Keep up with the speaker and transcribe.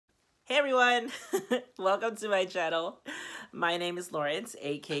Hey everyone! Welcome to my channel. My name is Lawrence,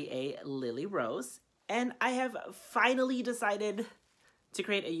 aka Lily Rose, and I have finally decided to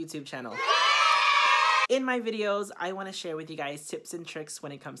create a YouTube channel. In my videos, I want to share with you guys tips and tricks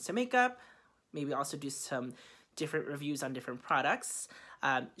when it comes to makeup, maybe also do some different reviews on different products,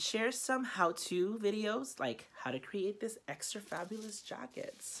 share some how-to videos like how to create this extra fabulous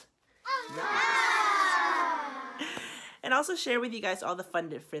jackets. And also share with you guys all the fun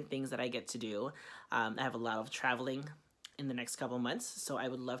different things that I get to do. I have a lot of traveling in the next couple months, so I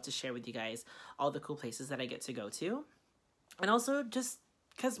would love to share with you guys all the cool places that I get to go to. And also just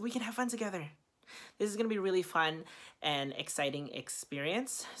because we can have fun together. This is going to be a really fun and exciting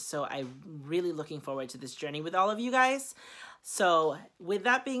experience. So I'm really looking forward to this journey with all of you guys. So with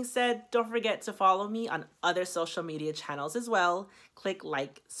that being said, don't forget to follow me on other social media channels as well. Click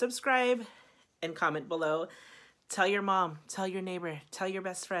like, subscribe, and comment below. Tell your mom, tell your neighbor, tell your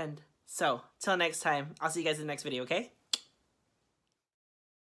best friend. So, till next time, I'll see you guys in the next video, okay?